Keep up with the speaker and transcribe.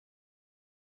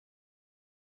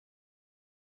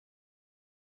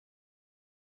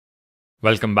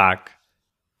Welcome back.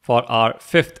 For our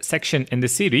fifth section in the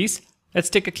series, let's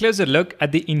take a closer look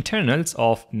at the internals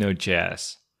of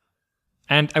Node.js.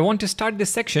 And I want to start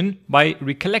this section by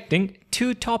recollecting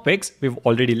two topics we've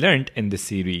already learned in this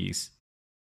series.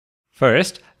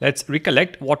 First, let's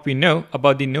recollect what we know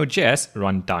about the Node.js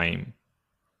runtime.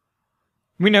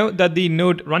 We know that the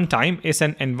Node runtime is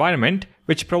an environment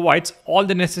which provides all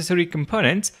the necessary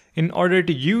components in order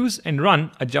to use and run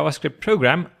a JavaScript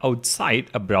program outside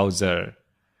a browser.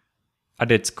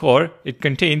 At its core, it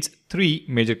contains three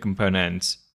major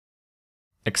components: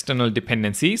 external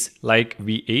dependencies like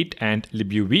v8 and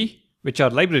libuv, which are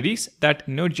libraries that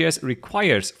Node.js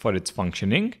requires for its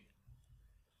functioning;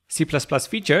 C++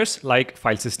 features like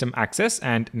file system access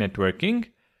and networking;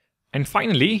 and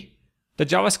finally, the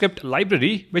JavaScript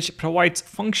library, which provides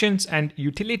functions and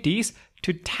utilities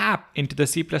to tap into the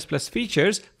C++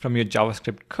 features from your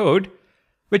JavaScript code,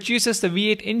 which uses the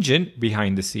V8 engine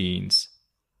behind the scenes.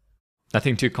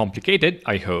 Nothing too complicated,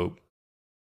 I hope.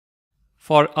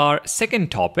 For our second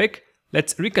topic,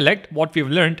 let's recollect what we've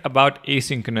learned about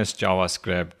asynchronous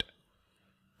JavaScript.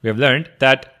 We have learned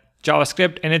that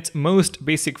JavaScript in its most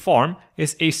basic form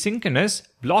is a synchronous,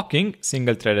 blocking,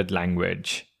 single-threaded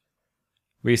language.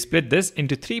 We split this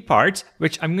into three parts,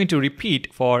 which I'm going to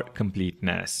repeat for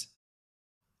completeness.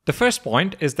 The first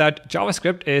point is that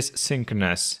JavaScript is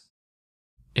synchronous.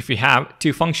 If we have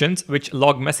two functions which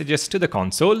log messages to the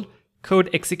console, code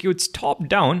executes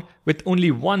top-down with only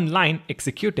one line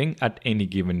executing at any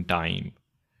given time.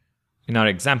 In our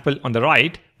example on the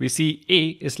right, we see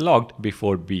A is logged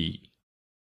before B.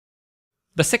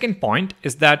 The second point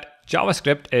is that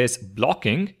JavaScript is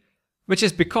blocking, which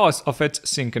is because of its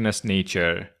synchronous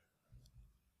nature.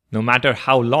 No matter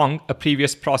how long a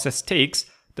previous process takes,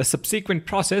 the subsequent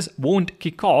process won't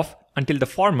kick off until the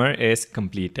former is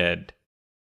completed.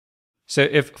 So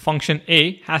if function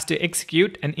A has to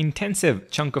execute an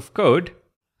intensive chunk of code,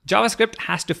 JavaScript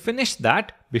has to finish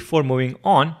that before moving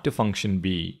on to function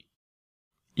B,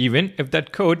 even if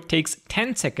that code takes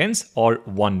 10 seconds or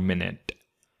 1 minute.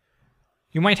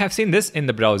 You might have seen this in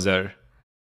the browser.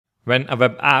 When a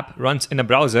web app runs in a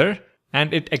browser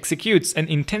and it executes an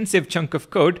intensive chunk of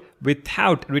code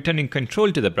without returning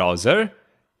control to the browser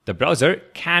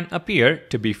can appear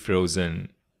to be frozen.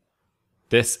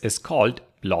 This is called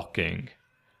blocking.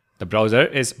 The browser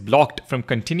is blocked from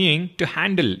continuing to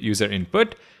handle user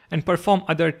input and perform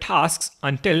other tasks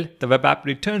until the web app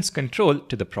returns control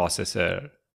to the processor.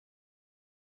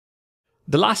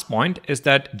 The last point is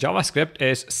that JavaScript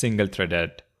is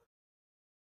single-threaded.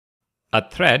 A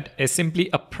thread is simply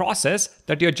a process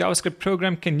that your JavaScript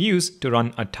program can use to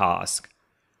run a task.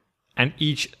 And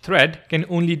each thread can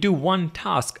only do one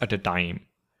task at a time.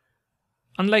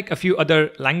 Unlike a few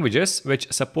other languages which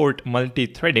support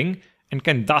multi-threading and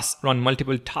can thus run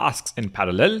multiple tasks in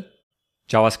parallel,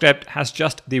 JavaScript has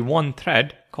just the one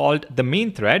thread called the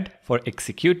main thread for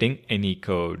executing any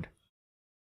code.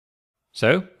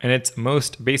 So, in its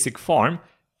most basic form,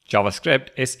 JavaScript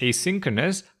is a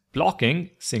synchronous, blocking,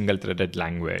 single-threaded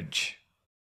language.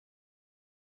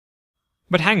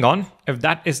 But hang on, if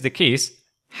that is the case,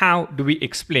 how do we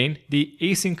explain the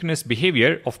asynchronous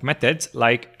behavior of methods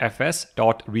like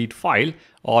fs.readFile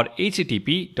or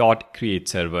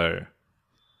http.createServer?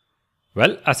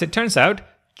 Well, as it turns out,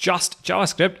 just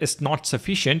JavaScript is not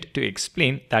sufficient to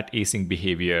explain that async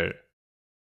behavior.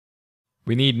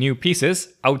 We need new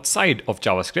pieces outside of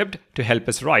JavaScript to help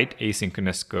us write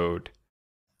asynchronous code.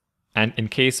 And in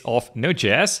case of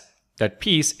Node.js, that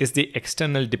piece is the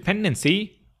external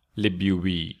dependency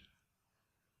libuv.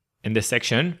 In this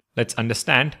section, let's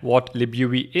understand what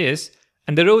libuv is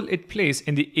and the role it plays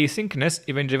in the asynchronous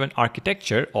event-driven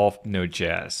architecture of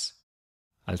Node.js.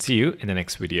 I'll see you in the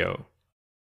next video.